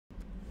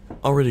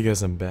Alrighty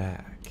guys, I'm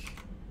back.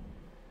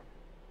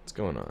 What's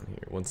going on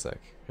here? One sec.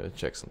 Gotta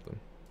check something.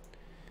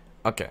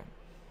 Okay.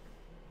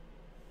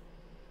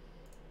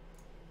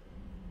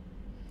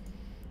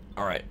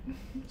 Alright.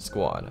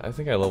 Squad. I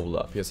think I leveled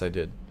up. Yes, I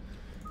did.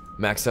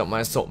 Maxed out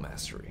my assault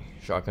mastery.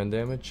 Shotgun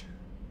damage?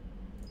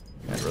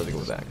 I'd rather go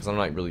with that, because I'm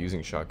not really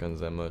using shotguns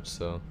that much,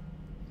 so.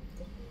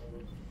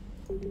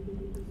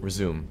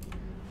 Resume.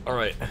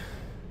 Alright.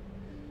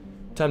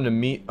 Time to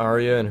meet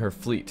Arya and her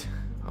fleet.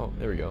 Oh,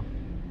 there we go.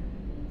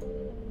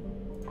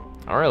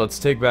 Alright, let's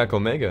take back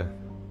Omega.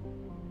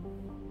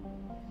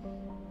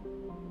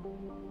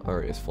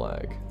 Arya's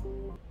flag.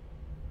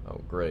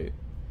 Oh, great.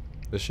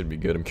 This should be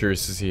good. I'm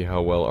curious to see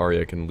how well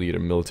Arya can lead a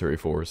military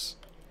force.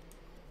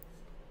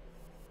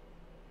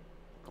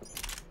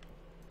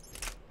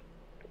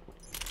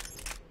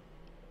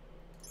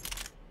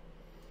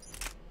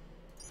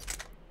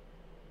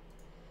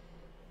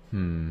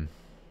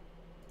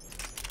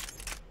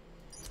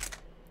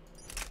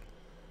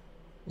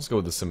 Let's go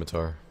with the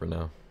scimitar for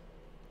now.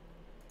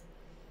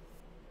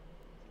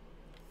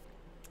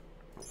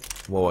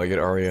 Whoa, I get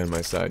Arya on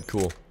my side.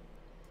 Cool.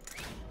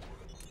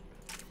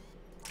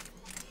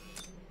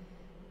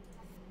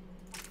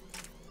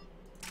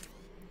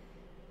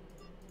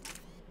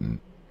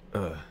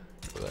 For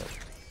that.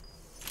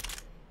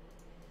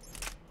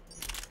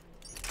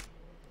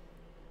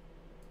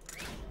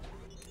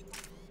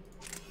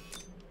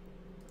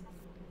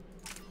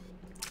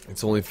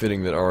 It's only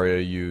fitting that Arya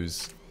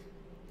use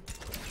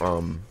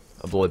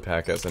a blood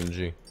pack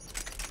SMG,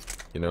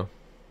 you know?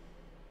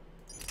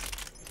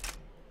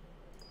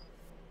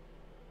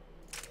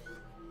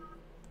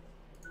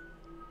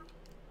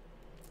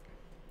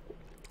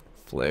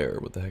 Flare,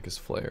 what the heck is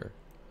flare?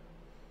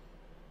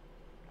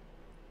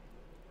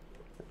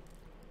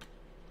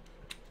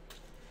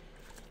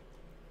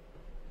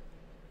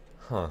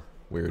 Huh,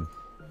 weird.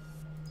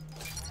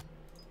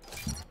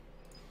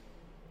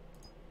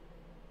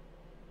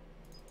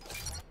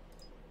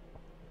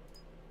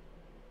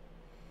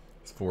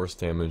 Force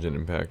damage and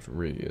impact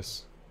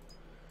radius.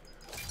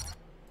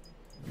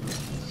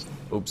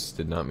 Oops,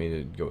 did not mean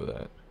to go with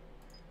that.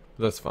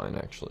 But that's fine,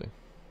 actually.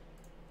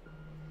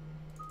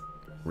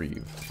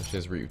 Reeve. She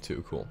has Reeve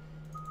too, cool.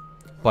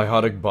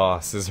 Biotic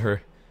Boss is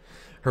her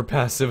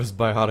passive is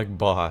Biotic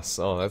Boss.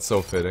 Oh, that's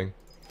so fitting.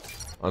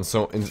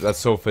 That's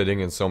so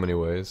fitting in so many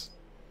ways.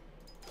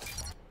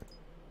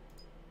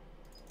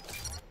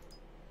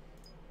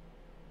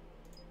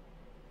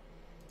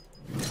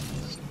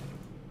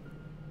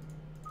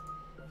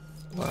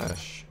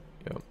 Lash.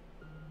 Yep.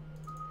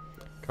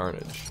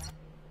 Carnage.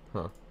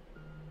 Huh.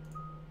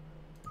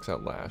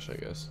 Except Lash, I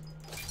guess.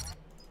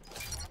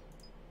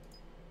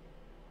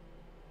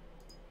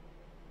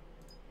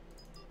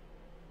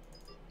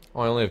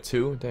 Oh, I only have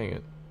two? Dang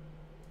it.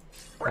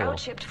 We're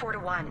outshipped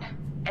 4-1,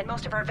 and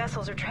most of our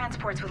vessels are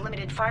transports with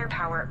limited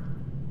firepower.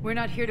 We're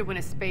not here to win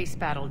a space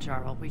battle,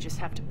 Jarl. We just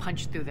have to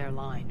punch through their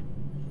line.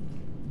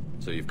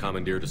 So you've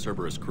commandeered a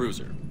Cerberus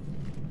cruiser?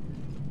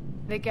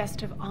 The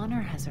guest of honor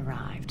has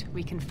arrived.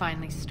 We can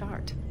finally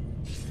start.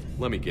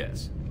 Let me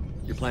guess.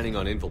 You're planning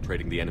on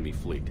infiltrating the enemy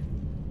fleet?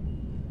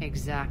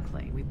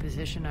 Exactly. We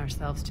position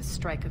ourselves to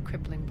strike a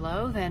crippling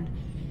blow, then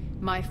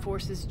my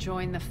forces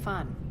join the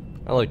fun.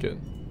 I like it.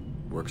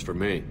 Works for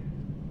me.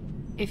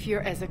 If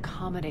you're as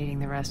accommodating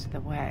the rest of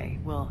the way,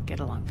 we'll get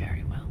along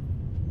very well.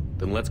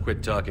 Then let's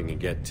quit talking and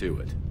get to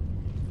it.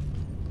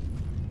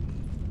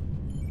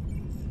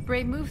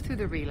 Bray, move through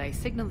the relay.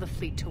 Signal the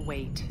fleet to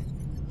wait.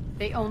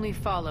 They only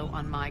follow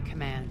on my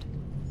command.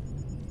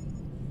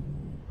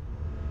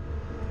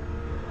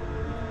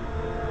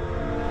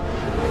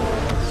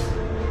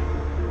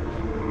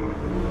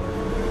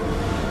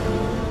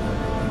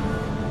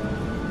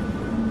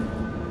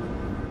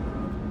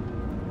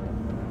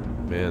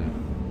 Man.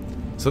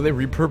 So they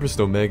repurposed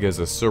Omega as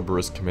a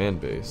Cerberus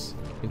command base.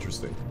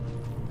 Interesting.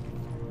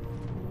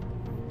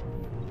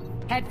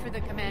 Head for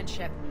the command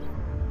ship.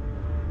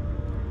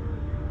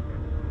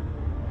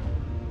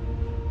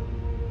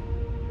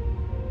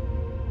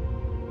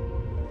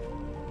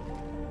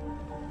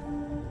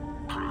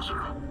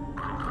 Cruiser, I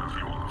don't have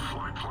you on the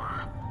flight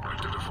plan.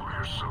 Identify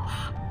yourself.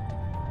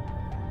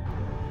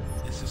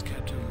 This is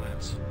Captain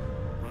Lentz.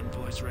 Run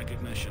voice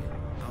recognition.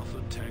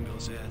 Alpha Tango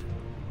Z.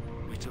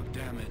 We took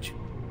damage.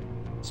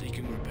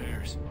 Seeking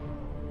repairs.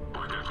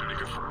 Identity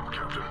confirmed,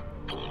 Captain.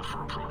 Hold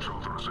for approach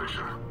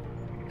authorization.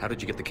 How did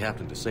you get the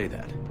captain to say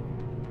that?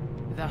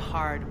 The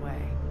hard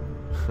way.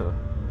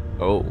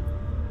 Oh.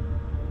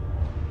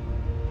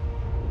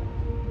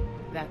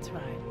 That's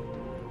right.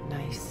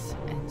 Nice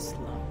and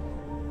slow.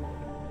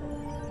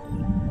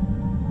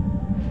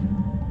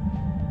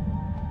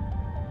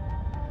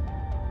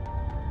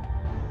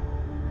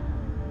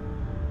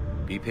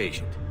 Be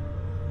patient.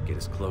 Get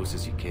as close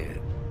as you can.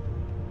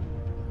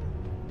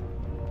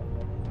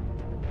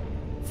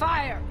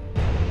 Fire!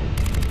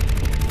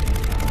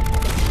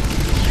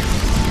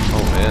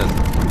 Oh man.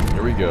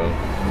 Here we go.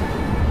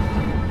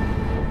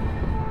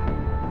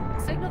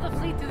 Signal the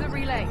fleet through the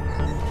relay.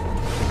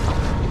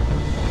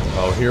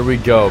 Oh, here we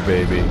go,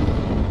 baby.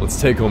 Let's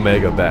take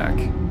Omega back.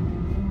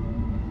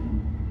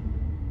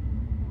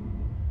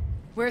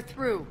 We're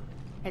through.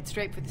 Head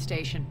straight for the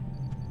station.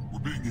 We're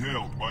being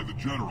hailed by the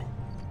General.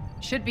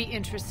 Should be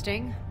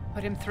interesting.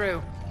 Put him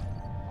through.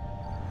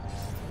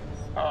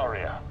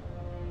 Arya,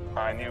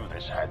 I knew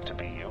this had to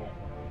be you.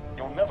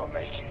 You'll never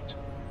make it.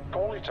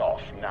 Call it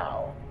off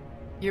now.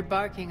 You're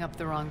barking up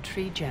the wrong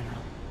tree,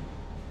 General.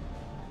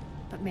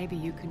 But maybe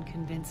you can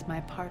convince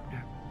my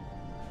partner.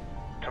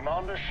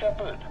 Commander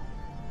Shepard,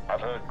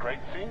 I've heard great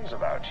things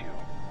about you.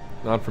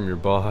 Not from your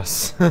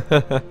boss.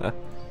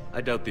 I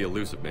doubt the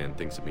elusive man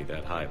thinks of me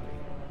that highly.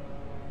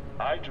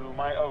 I do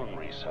my own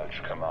research,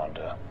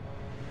 Commander.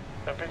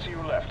 A pity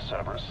you left,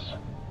 Cerberus.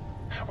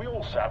 We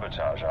all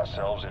sabotage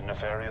ourselves in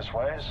nefarious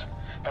ways.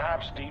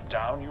 Perhaps deep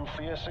down you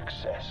fear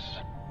success.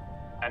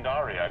 And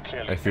Arya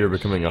clearly I fear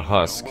becoming a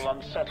husk. will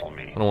unsettle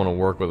me. I don't want to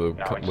work with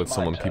Now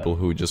it's people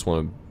who just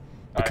want to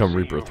I become see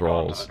Reaper you've gone to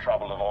thralls. the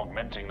trouble of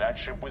augmenting that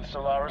ship with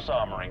Solaris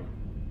armoring.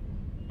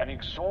 An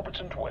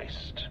exorbitant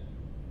waste.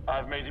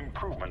 I've made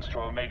improvements to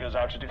Omega's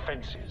outer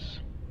defenses.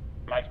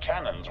 My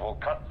cannons will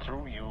cut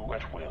through you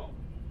at will.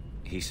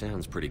 He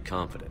sounds pretty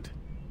confident.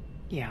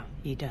 Yeah,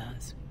 he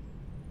does.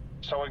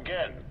 So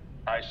again,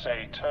 I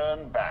say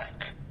turn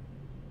back.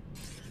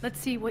 Let's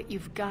see what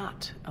you've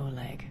got,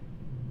 Oleg.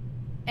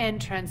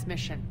 End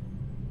transmission.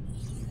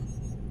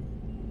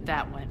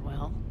 That went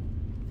well.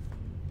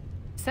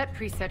 Set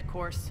preset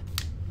course.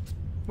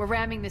 We're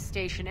ramming this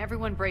station.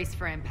 Everyone brace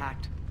for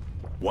impact.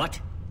 What?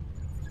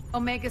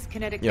 Omega's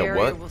kinetic Yeah,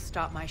 barrier what? will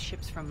stop my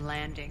ships from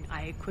landing.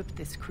 I equipped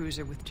this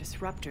cruiser with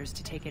disruptors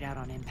to take it out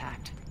on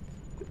impact.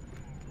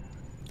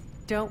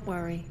 Don't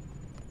worry.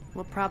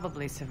 We'll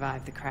probably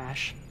survive the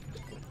crash.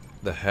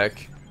 The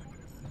heck?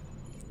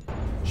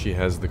 She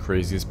has the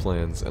craziest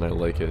plans, and I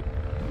like it.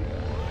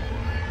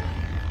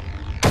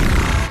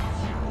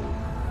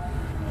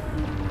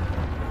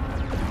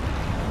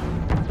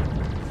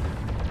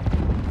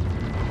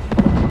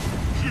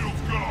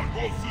 Shields gone.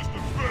 Both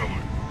systems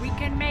failing. We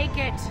can make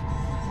it!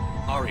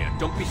 Arya,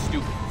 don't be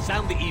stupid.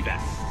 Sound the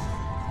evac.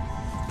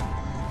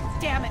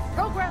 Damn it!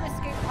 Program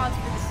escape pods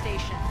for the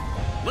station.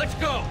 Let's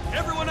go!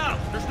 Everyone out!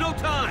 There's no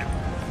time!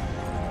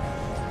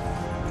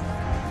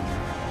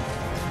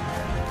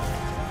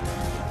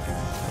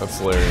 That's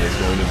hilarious.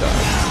 Going to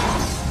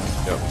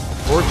die. Yep.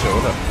 Or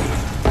showed up.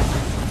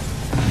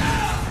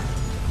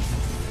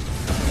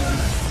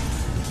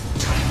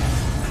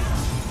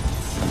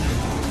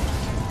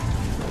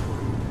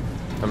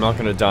 I'm not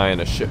gonna die in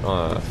a ship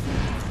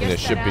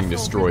being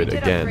destroyed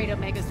again.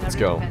 Let's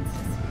go.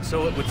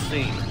 So it would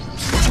seem.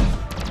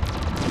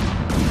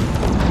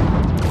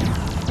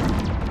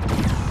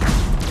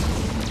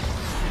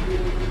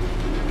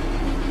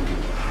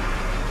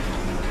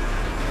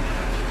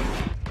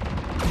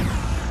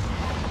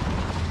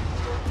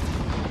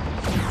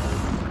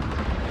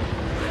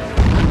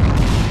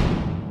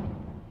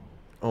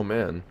 Oh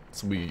man,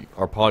 so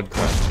our pod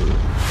crashed through.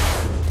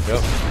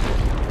 Yep.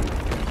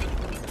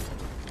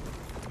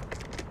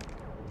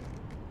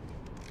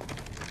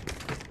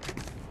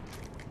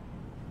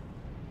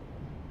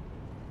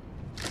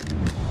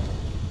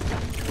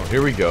 Oh,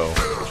 here we go.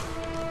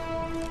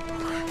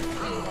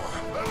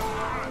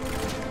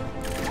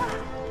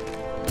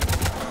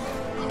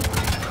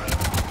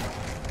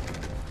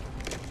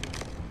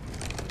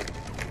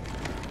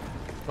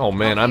 Oh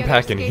man, I'm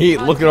packing heat.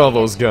 Look at all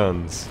those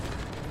guns.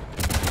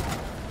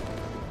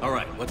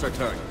 Alright, what's our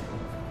target?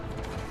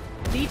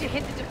 Need to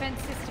hit the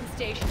defense system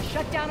station.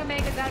 Shut down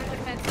Omega's outer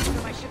defenses so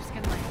my ships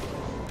can land.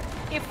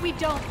 If we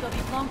don't, they'll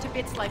be blown to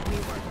bits like we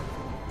were.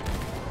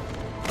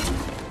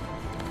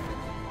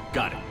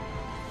 Got it.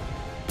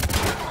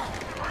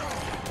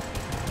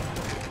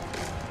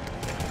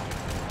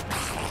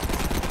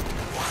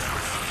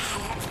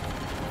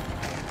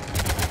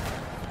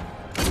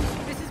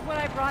 This is what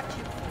I brought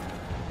you.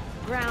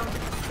 Ground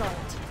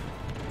assault.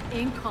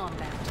 In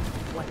combat,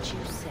 what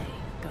you say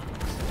goes.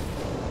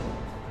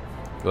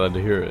 Glad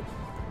to hear it.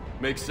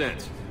 Makes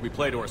sense. We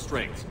play to our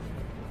strengths.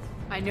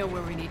 I know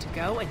where we need to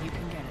go, and you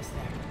can get us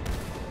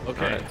there.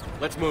 Okay,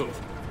 Alright. let's move.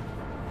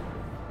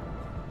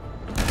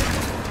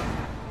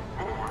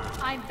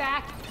 I'm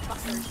back,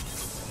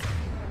 fuckers.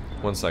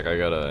 1 sec, I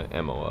got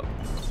ammo up.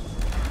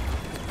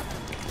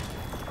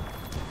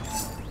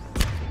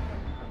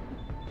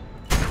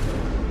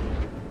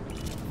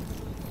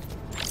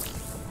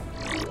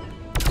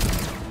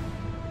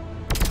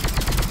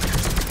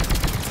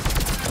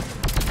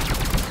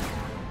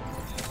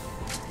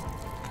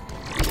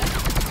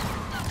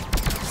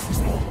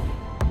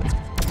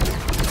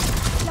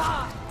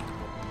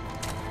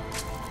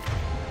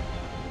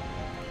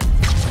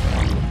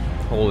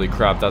 Holy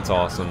crap, that's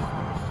awesome.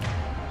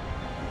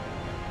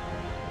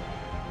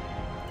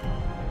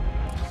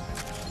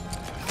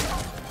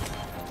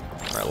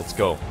 Alright, let's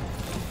go.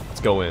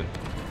 Let's go in.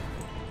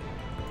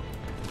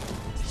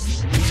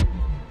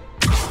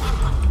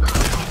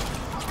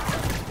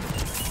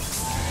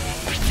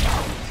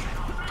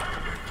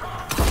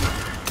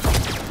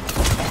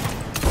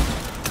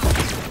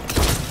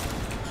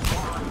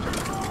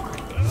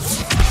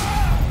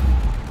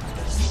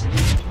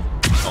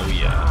 Oh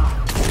yeah.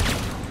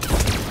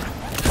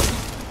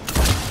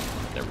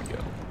 There we go.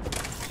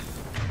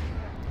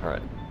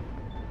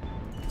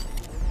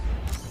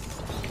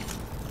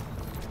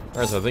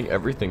 Alright, so I think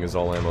everything is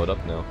all ammoed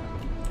up now.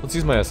 Let's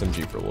use my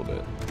SMG for a little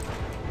bit.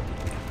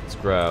 Let's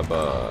grab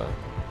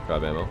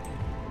ammo.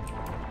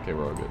 Okay,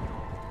 we're all good.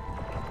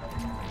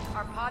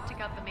 Our pod took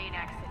out the main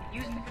exit.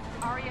 Use the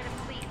Arietta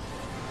fleet.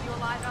 You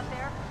alive out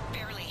there?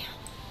 Barely.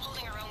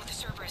 Holding our own with the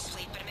Cerberus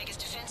fleet, but Omega's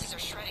defenses are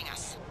shredding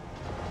us.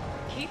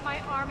 Keep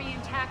my army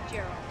intact,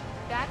 Gerald.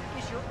 That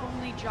is your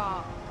only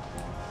job.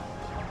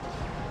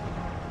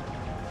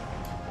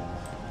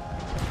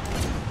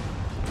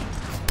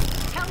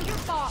 Tell your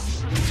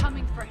boss I'm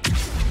coming for him.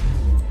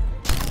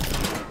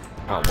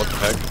 Oh, what the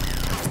heck?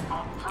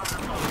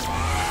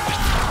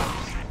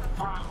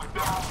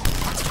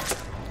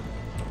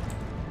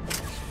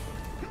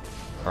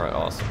 Alright,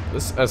 awesome.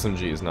 This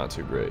SMG is not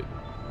too great.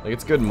 Like,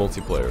 it's good in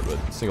multiplayer, but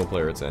single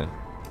player it's eh.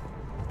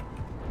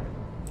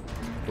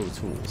 Oh,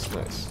 tools.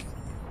 Nice.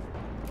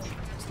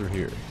 It's through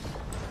here.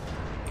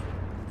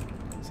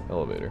 It's an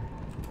elevator.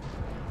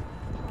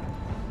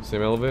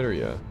 Same elevator?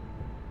 Yeah.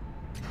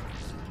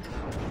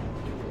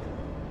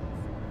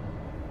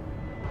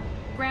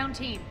 Ground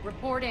team,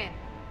 report in.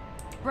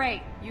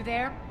 Bray, you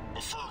there?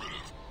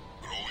 Affirmative.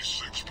 But only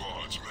 6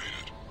 pods made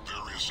it.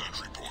 Various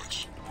entry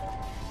points.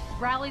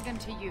 Rally them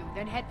to you,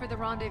 then head for the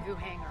rendezvous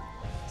hangar.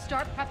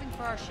 Start prepping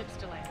for our ships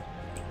to land.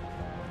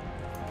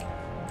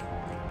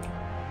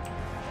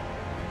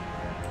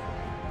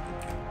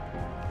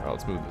 Alright,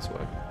 let's move this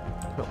way.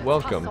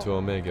 Welcome Hustle. to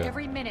Omega.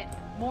 Every minute,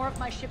 more of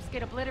my ships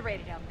get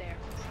obliterated out there.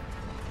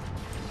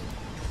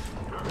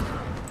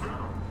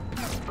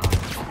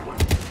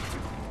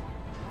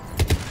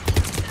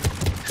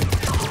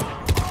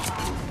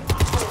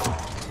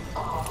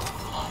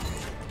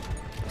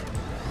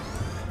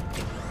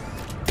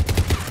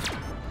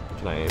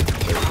 Can I aim?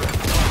 There we go.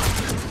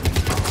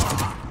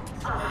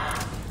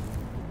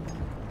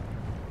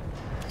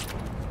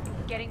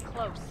 Getting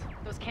close.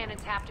 Those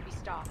cannons have to be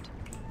stopped.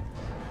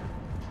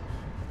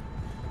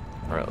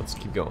 Alright, let's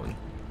keep going.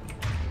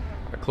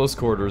 At close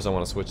quarters, I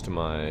want to switch to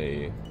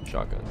my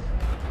shotgun.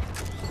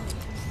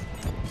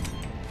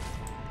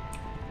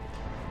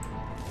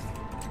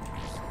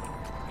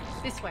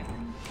 This way.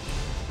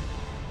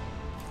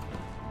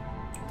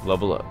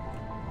 Level up.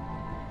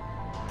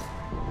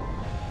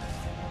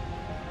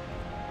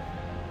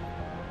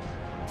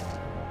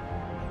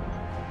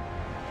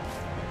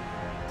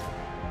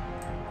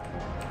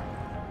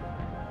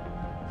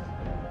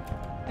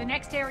 The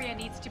next area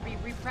needs to be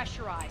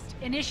repressurized.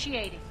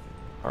 Initiating.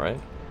 Alright,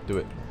 do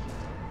it.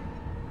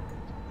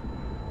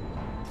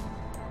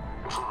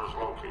 Intruders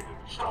located.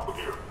 Stop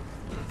here.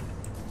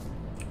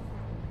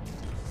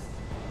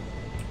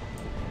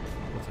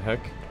 What the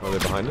heck? Are they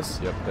behind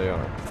us? Yep, they are.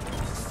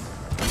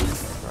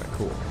 Alright,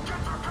 cool.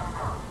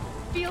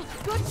 Feels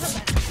good to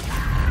them.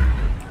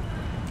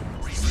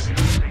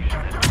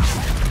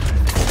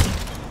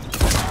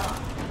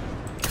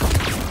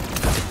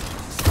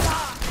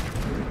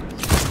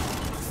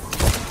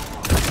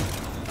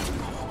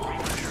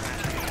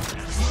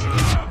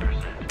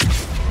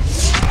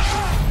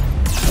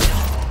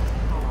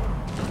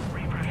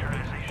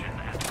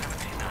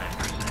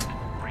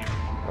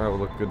 Alright, we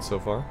look good so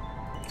far.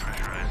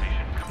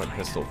 My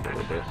pistol for a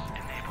little bit.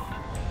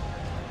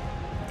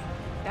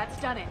 That's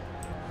done it.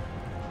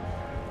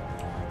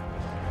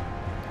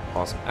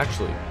 Awesome.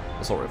 Actually,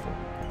 assault rifle.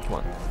 Come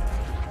on.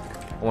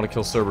 I want to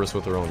kill Cerberus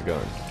with her own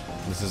gun.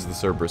 This is the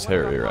Cerberus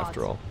Harrier,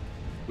 after all.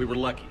 We were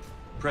lucky.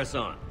 Press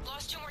on.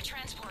 Lost 2 more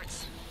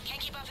transports. Can't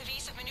keep up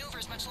evasive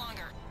maneuvers much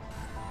longer.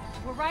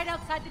 We're right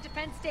outside the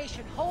defense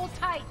station. Hold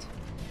tight.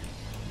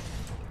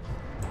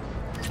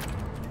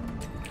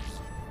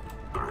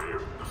 They're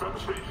here. Defend the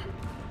station.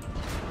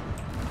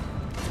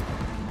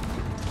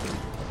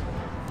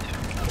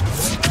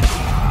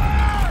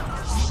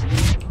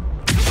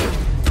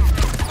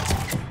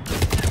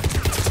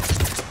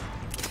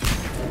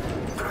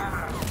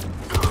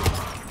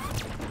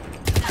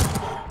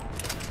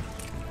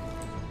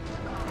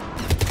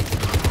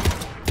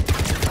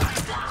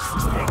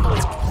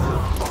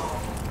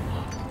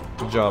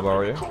 Good job,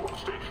 Arya.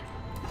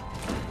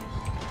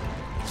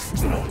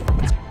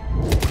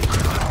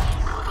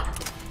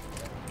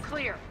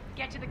 Clear.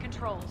 Get to the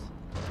controls.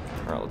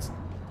 Alright, let's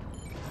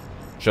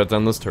shut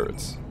down those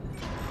turrets.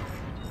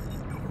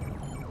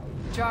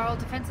 Jarl,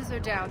 defenses are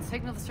down.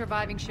 Signal the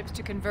surviving ships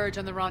to converge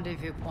on the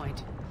rendezvous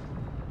point.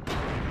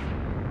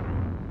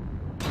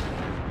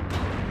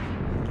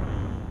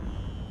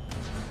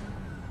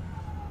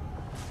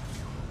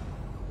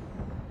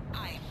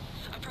 Aye.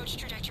 Approach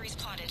trajectories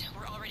plotted.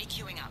 We're already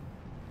queuing up.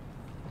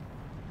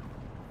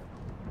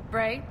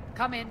 Bray,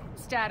 come in.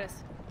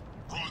 Status.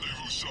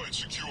 Rendezvous site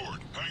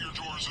secured. Hangar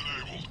doors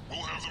enabled.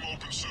 We'll have them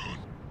open soon.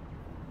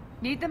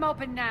 Need them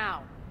open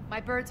now. My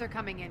birds are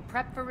coming in.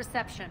 Prep for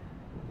reception.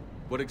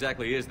 What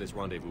exactly is this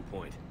rendezvous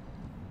point?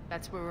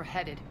 That's where we're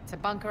headed. It's a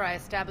bunker I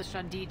established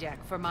on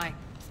D-Deck for my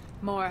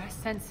more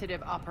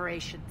sensitive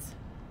operations.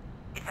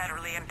 It's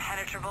utterly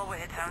impenetrable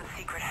with its own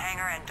secret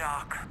hangar and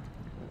dock.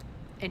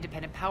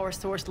 Independent power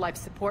source, life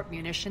support,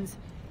 munitions.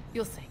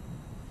 You'll see.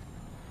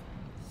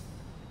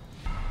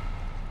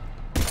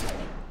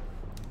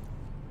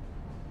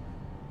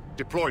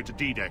 Deploy to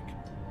D-Deck.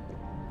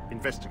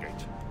 Investigate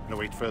and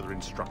await further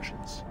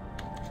instructions.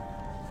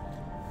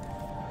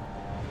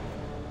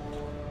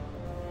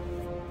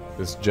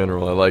 This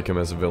general, I like him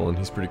as a villain.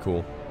 He's pretty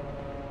cool.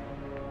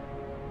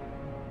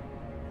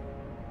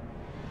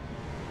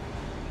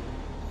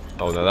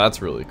 Oh, now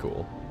that's really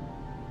cool.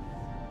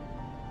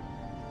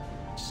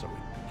 So it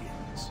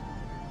begins.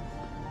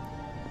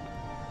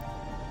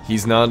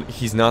 He's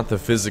not the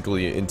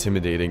physically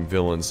intimidating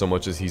villain so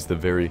much as he's the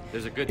very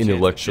There's a good chance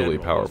intellectually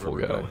the general knows powerful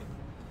where we're guy. going.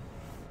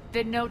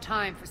 Then no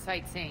time for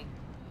sightseeing.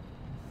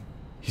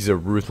 He's a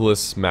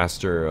ruthless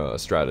master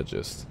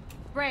strategist.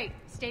 Great.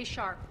 Stay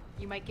sharp.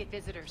 You might get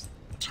visitors.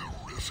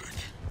 Terrific.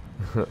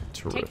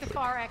 Terrific. Take the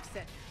far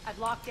exit. I've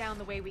locked down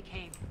the way we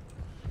came.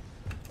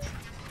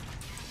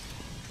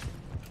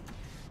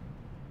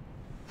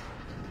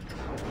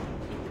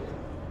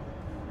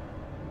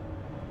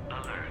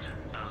 Alert,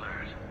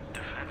 alert.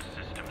 Defense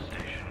system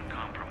station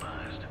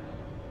compromised.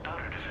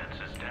 Outer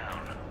defenses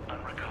down,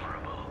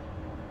 unrecoverable.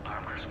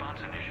 Armed response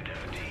initiative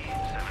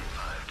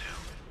T-752.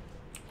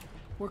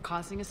 We're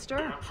causing a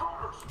stir.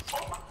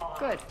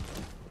 Good.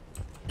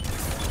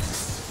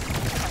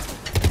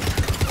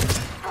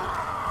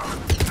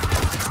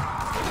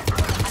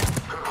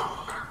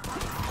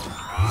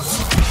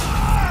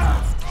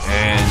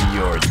 And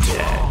you're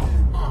dead.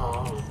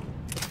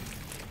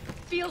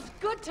 Feels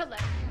good to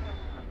let.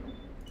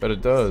 Bet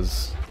it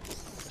does.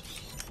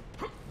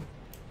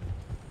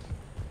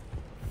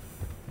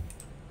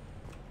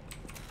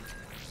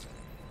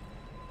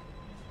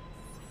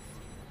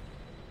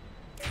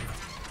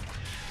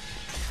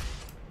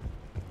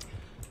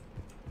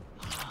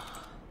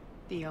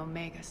 The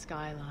Omega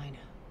skyline.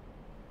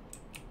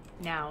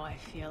 Now I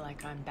feel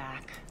like I'm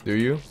back. Do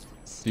you?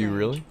 Do you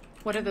really?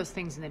 What are those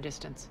things in the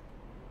distance?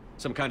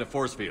 Some kind of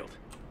force field.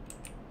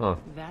 Huh.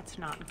 That's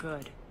not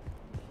good.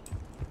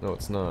 No,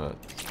 it's not.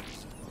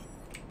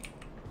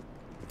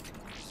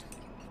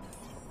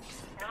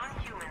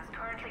 Non-humans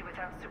currently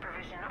without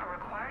supervision are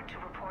required to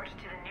report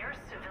to the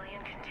nearest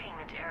civilian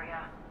containment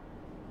area.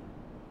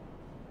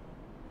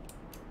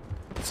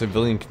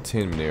 Civilian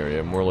containment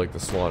area, more like the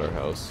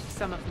slaughterhouse.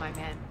 Some of my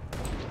men.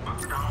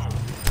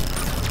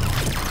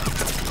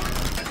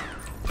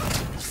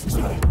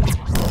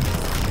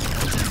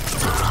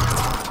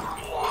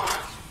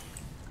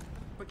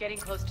 We're getting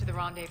close to the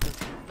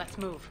rendezvous. Let's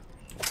move.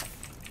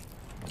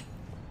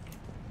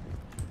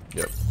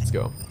 Yep, let's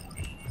go.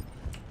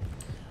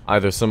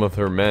 Either some of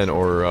her men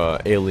or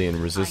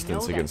alien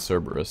resistance them. against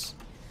Cerberus.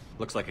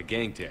 Looks like a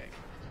gang tag.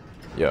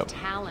 Yep.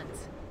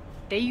 Talons.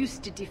 They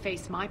used to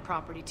deface my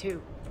property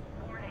too.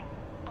 Warning.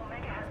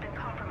 Omega has been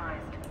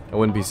compromised. I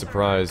wouldn't be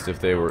surprised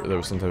if there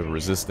was some type of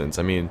resistance.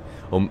 I mean,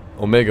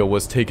 Omega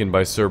was taken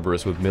by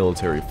Cerberus with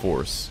military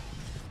force.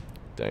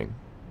 Dang.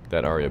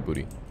 That Arya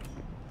booty.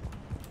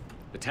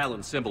 The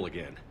Talon symbol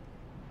again.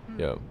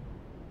 Yep.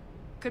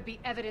 Could be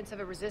evidence of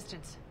a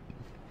resistance.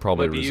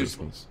 Probably Might be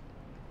resistance.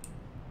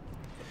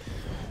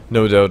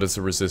 No doubt it's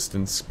a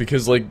resistance.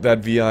 Because like that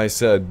VI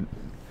said,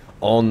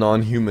 all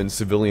non-human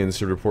civilians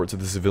should report to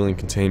the civilian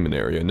containment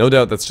area. No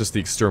doubt that's just the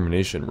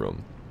extermination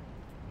room.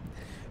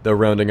 They're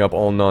rounding up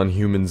all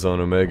non-humans on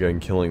Omega and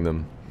killing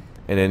them.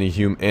 And any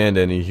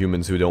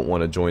humans who don't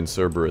want to join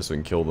Cerberus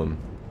and kill them.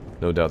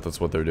 No doubt that's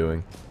what they're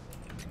doing.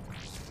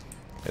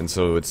 And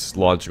so it's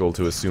logical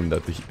to assume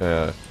that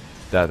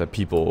the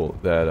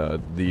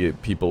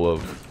people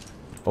of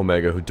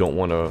Omega who don't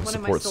want to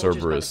support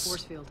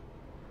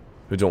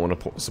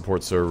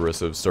Cerberus,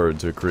 have started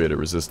to create a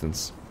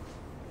resistance.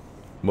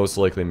 Most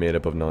likely made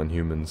up of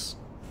non-humans.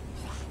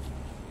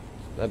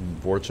 That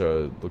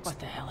Vorcha looks... What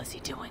the hell is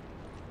he doing?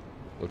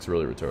 Looks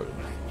really retarded.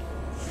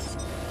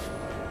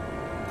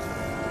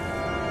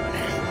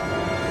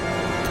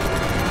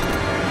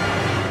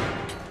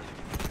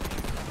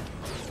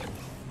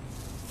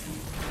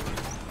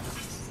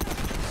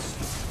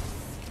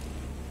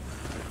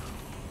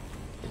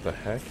 What the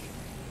heck?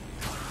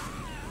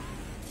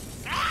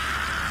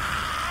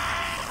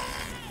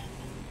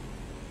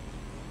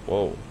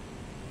 Whoa.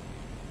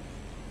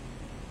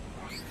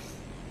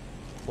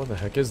 What the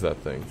heck is that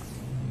thing?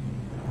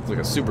 It's like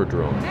a super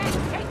drone. Hey,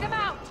 take them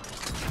out!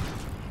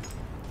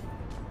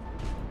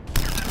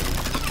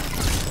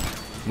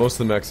 Most of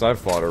the mechs I've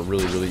fought are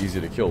really, really easy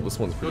to kill. This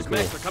one's pretty Those cool.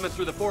 mechs are coming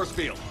through the force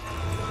field.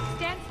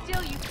 Stand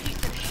still, you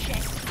piece of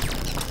shit!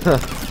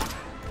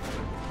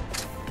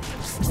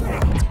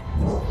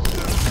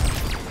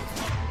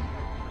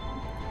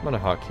 I'm gonna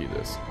hotkey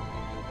this.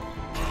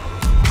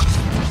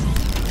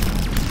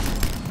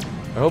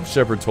 I hope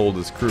Shepard told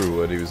his crew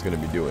what he was gonna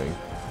be doing.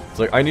 It's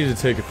like, I need to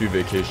take a few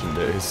vacation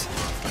days.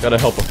 Gotta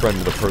help a friend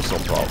with a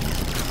personal problem.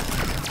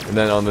 And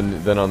then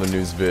on the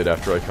news vid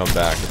after I come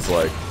back, it's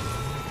like,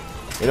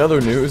 in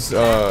other news,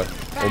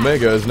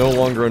 Omega is no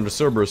longer under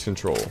Cerberus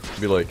control.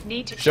 Be like,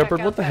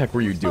 Shepard, what the heck were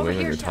you doing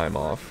on your time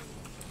off?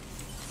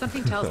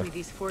 Something tells me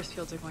these force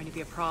fields are going to be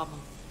a problem.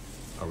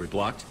 Are we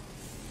blocked?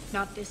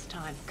 Not this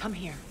time. Come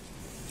here.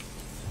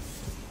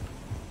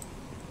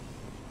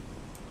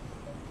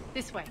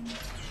 This way.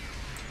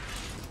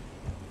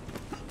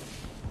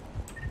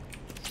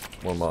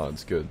 More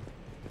mods, good.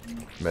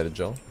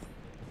 Metagel.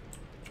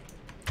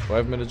 Do I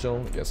have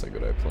Medi-gel? Yes, I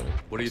could. I have plenty.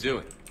 What are you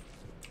doing?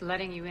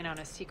 Letting you in on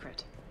a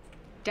secret.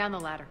 Down the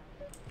ladder.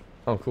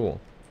 Oh, cool.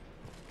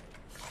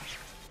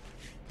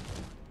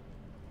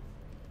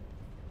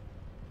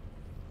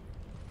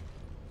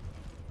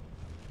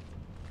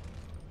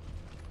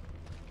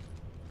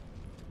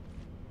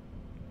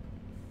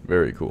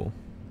 Very cool.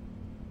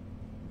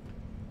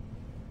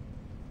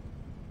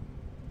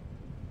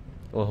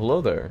 Well, hello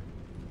there.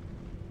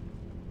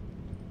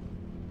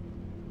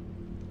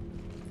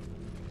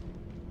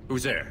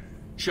 Who's there?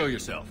 Show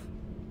yourself.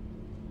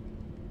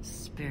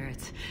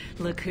 Spirits,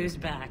 look who's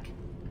back.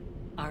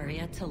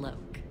 Arya Talok.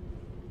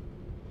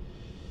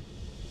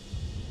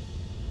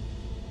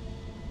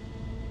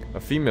 A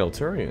female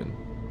Turian.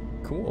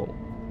 Cool.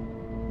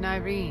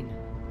 Nyreen,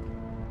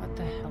 what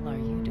the hell are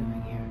you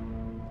doing here?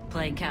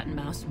 Playing cat and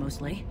mouse,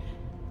 mostly.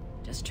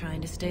 Just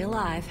trying to stay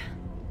alive.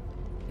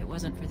 If it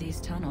wasn't for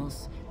these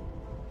tunnels.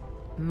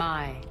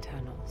 My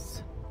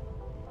tunnels.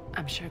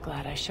 I'm sure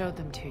glad I showed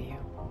them to you.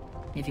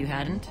 If you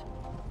hadn't,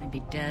 I'd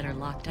be dead or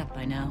locked up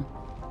by now.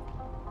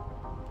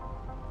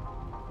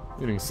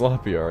 You're getting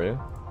sloppy, are you?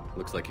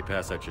 Looks like you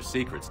pass out your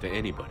secrets to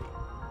anybody.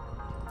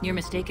 You're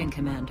mistaken,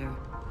 Commander.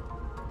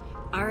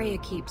 Arya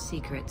keeps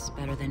secrets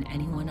better than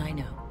anyone I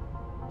know.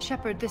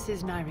 Shepard, this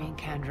is Nyreen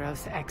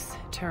Kandros,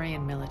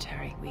 ex-Turian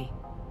military. We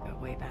go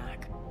way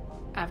back.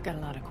 I've got a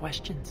lot of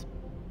questions,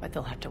 but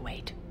they'll have to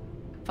wait.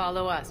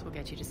 Follow us, we'll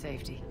get you to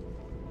safety.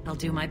 I'll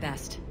do my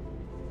best.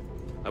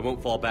 I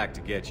won't fall back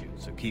to get you,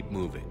 so keep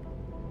moving.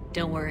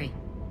 Don't worry.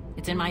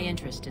 It's in my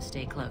interest to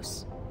stay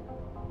close.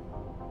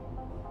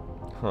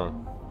 Huh.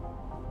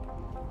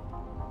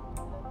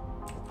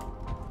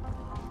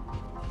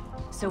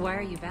 So why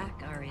are you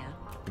back, Arya?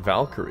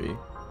 Valkyrie?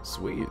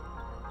 Sweet.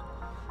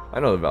 I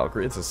know the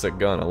Valkyrie. It's a sick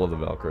gun. I love the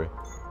Valkyrie.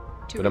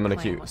 But I'm gonna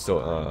keep. So,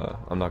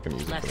 I'm not gonna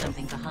use it Left for now.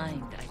 something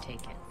behind, I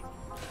take it.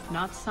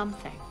 Not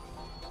something.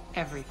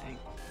 Everything.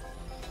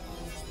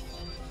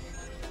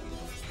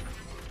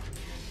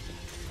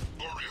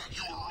 Arya,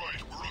 you were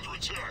right. We're under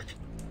attack.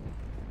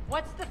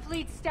 What's the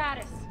fleet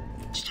status?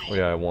 Oh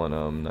yeah, I want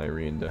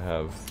Nyreen to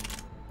have.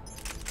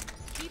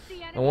 Keep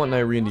the I enemy want out.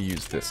 Nyreen to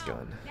use this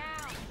gun. Now.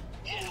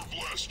 Lower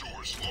blast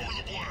doors. Lower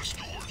the blast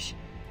doors.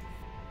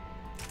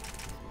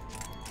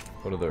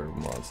 What other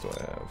mods do I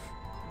have?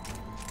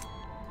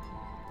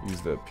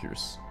 Use the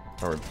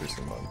armored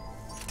piercing mod.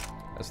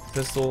 That's the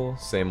pistol.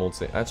 Same old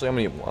same.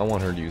 Actually, I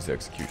want her to use the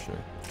executioner.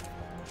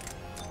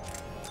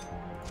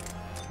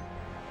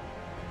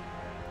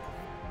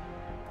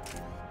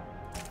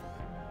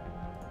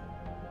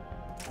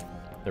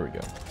 There we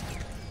go.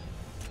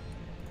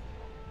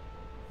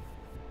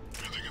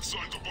 Anything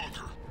inside the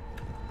bunker?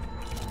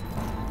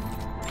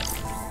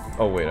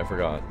 Oh wait, I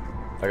forgot.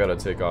 I gotta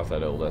take off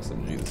that old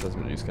SMG. This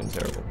SMG's kind of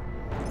terrible.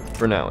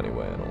 For now,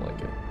 anyway. I don't like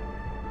it.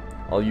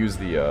 I'll use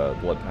the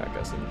blood pack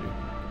SMG.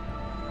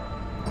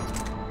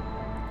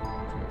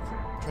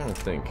 I'm trying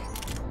to think.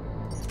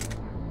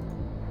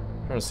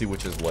 I'm trying to see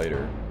which is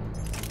lighter,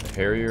 the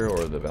Harrier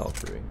or the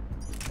Valkyrie.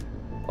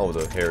 Oh,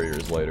 the Harrier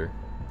is lighter.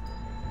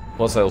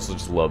 Plus, I also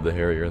just love the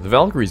Harrier. The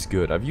Valkyrie's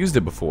good. I've used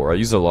it before. I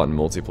use it a lot in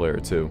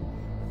multiplayer too.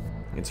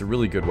 It's a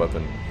really good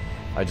weapon.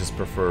 I just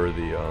prefer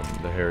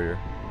the Harrier.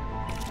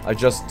 I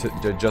just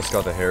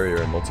got the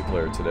Harrier in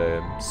multiplayer today.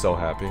 I'm so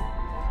happy.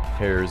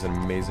 Harrier is an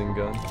amazing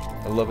gun.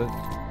 I love it.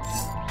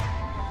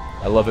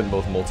 I love it in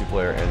both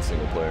multiplayer and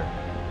single player.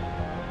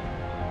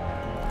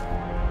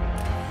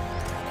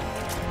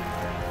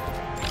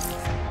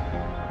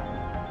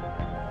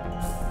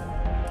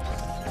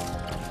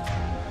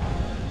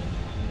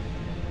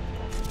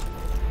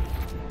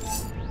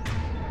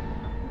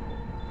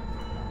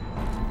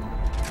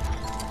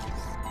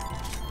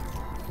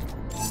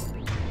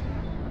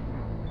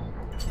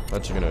 I'm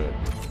actually gonna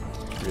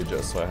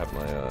readjust so I have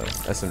my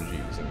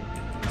SMGs and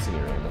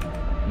incendiary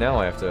ammo. Now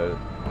I have to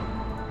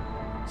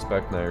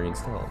spec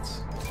Nyreen's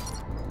talents.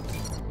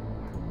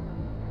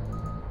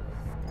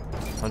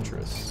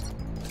 Huntress.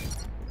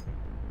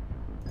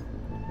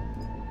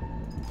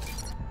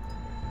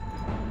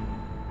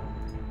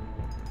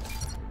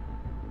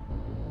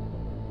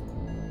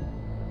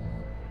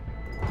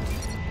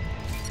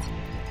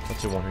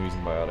 Actually, want her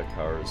using biotic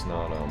powers,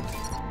 not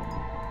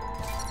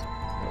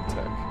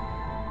tech.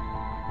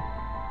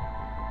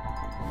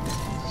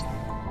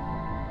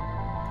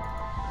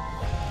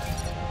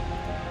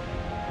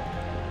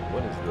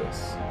 What is this?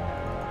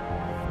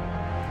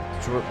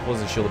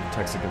 Pleasant shield that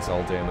protects against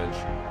all damage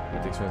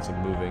with the expense of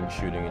moving,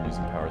 shooting, and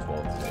using powers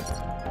while it's dead.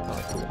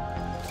 Ah, cool.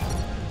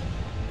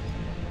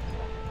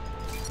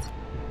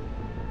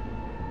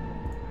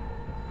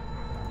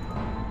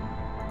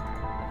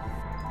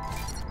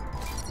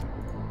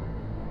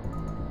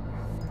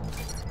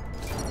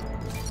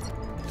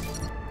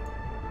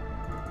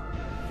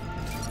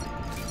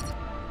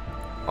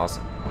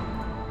 Awesome.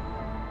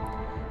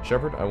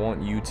 Shepard, I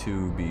want you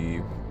to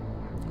be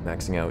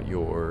maxing out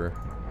your...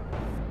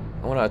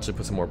 I want to actually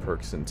put some more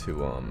perks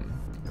into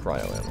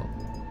cryo ammo.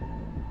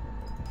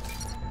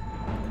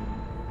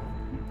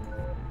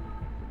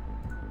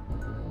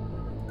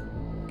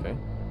 Okay.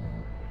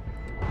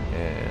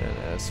 And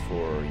this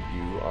for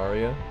you,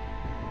 Arya.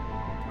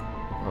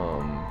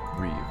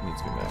 Reeve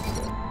needs to be maxed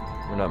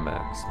up. We're not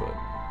maxed, but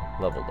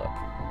leveled up.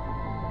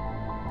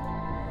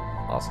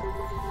 Awesome.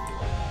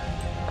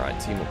 Alright,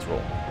 team, let's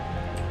roll.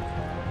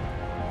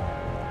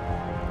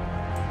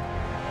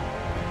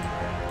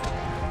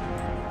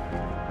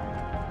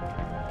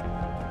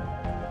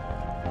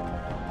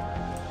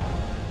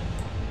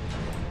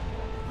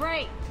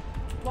 Ray,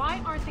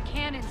 why aren't the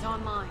cannons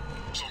online?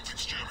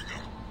 Something's jamming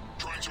them.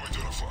 Trying to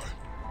identify.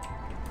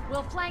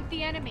 We'll flank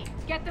the enemy.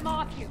 Get them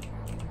off you.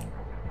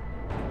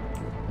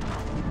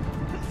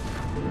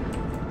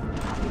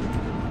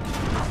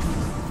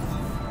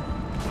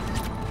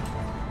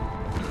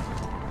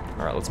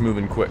 Alright, let's move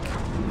in quick.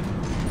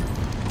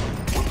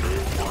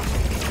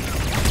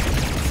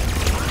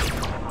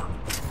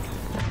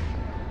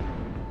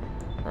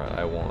 Alright,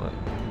 I want...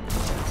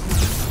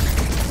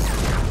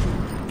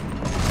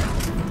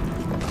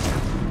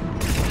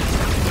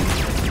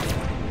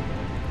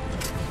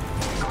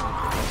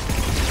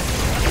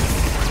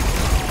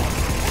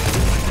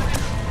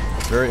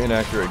 Very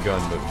inaccurate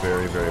gun, but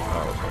very, very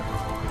powerful.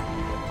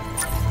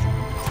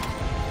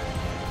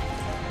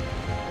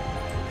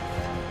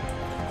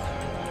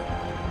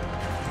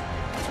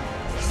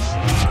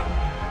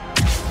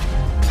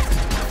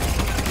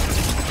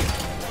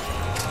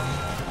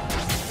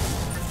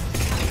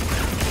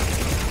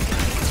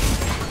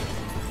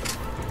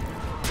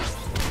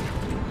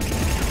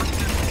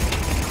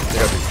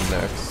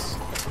 Next.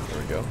 There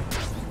we go.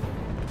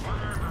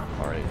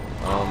 Alright.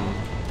 Oh.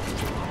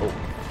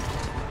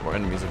 More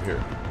enemies up here.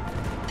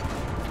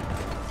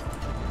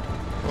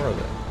 Where are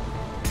they?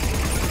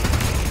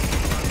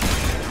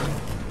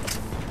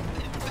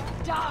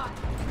 Die!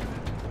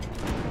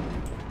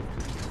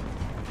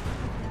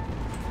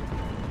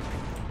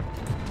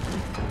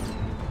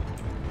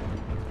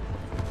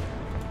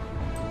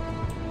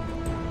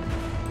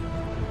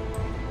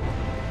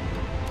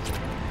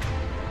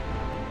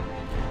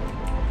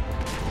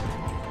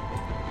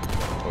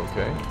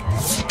 Okay.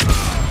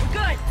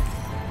 Good!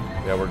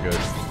 Yeah, we're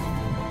good.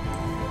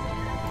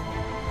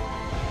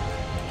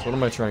 So what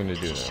am I trying to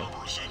do now?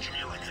 Cerberus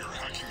engineering here,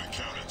 hacking the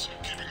cannons,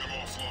 keeping them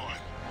offline.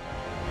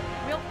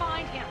 We'll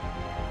find him.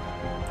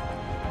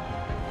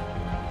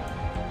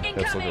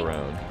 Let's look Incoming!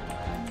 around.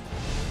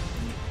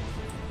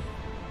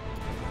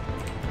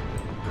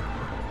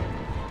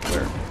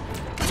 Where?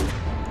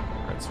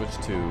 Alright, switch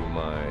to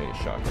my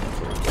shotgun.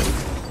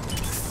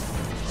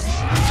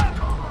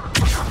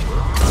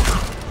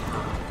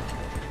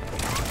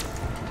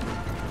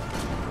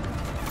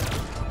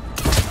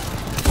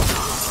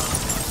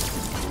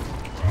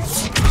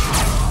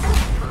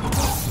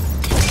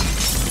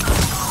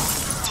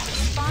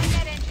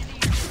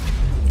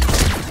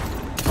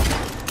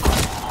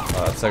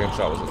 Second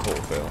shot was a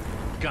total fail.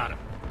 Got him.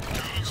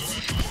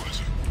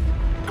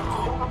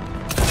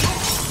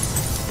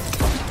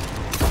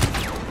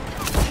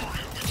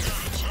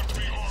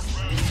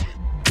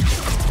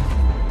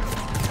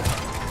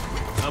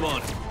 I'm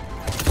on it.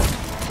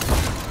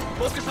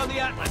 Focus on the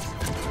Atlas.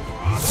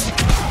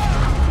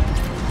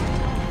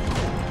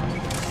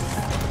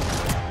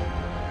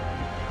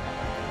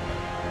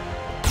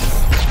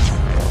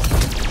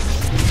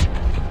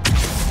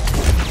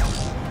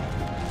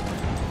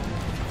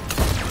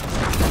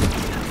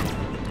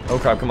 Oh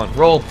crap, come on,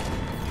 roll!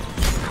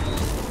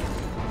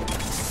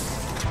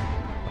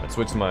 Alright,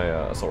 switch to my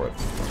assault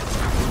rifle.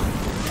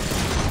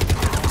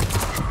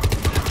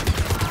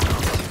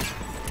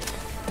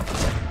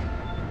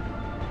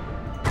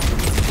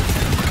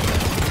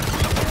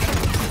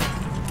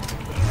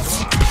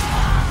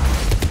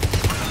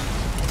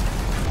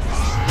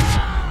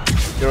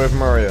 Get away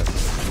from Arya.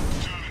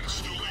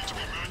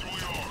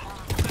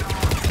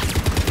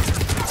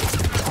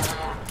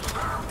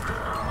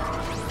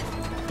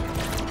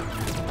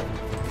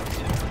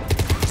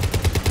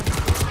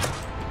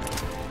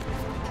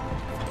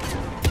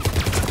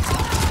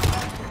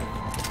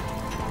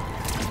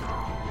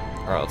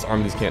 Alright, let's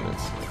arm these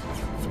cannons.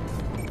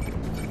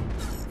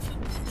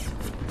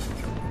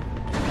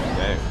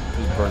 Dang,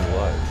 he's burned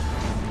alive.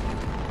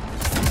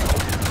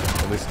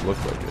 At least it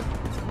looked like it.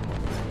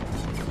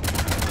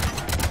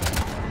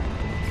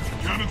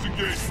 Cannons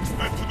engaged.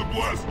 Head to the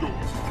blast door.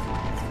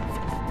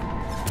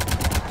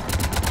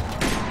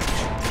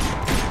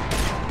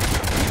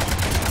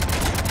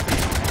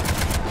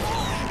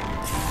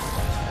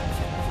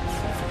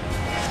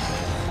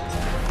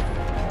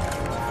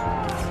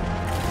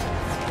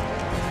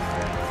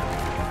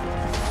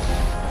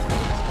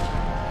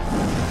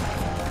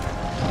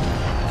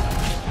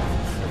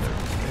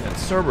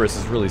 Cerberus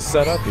is really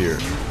set up here.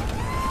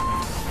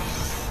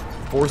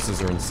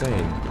 Forces are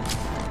insane.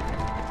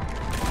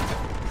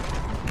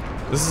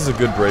 This is a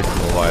good break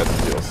from Leviathan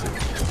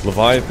DLC.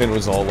 Leviathan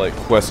was all like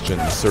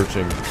questions,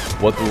 searching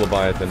what the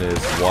Leviathan is,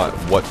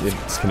 what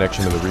its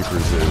connection to the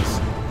Reapers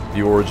is,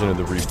 the origin of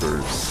the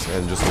Reapers,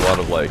 and just a lot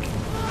of like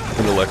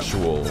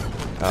intellectual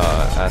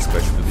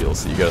aspects of the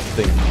DLC. You gotta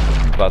think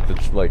about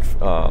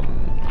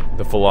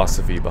the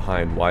philosophy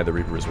behind why the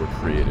Reapers were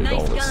created,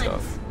 all this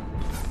stuff.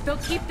 They'll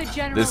keep the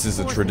general This is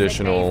a forces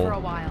traditional at bay for a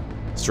while.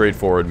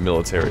 straightforward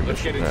military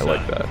Let's mission. get I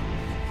like inside.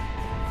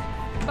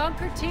 that.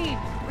 Bunker team,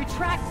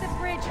 retract the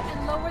bridge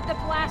and lower the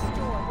blast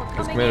door. We're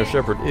Because coming Commander in.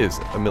 Shepard is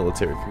a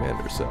military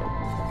commander, so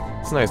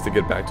it's nice to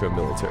get back to a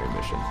military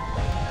mission.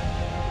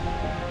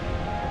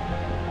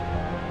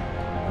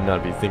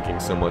 Not be thinking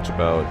so much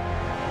about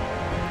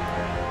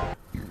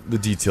the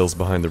details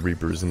behind the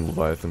Reapers and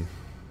Leviathan.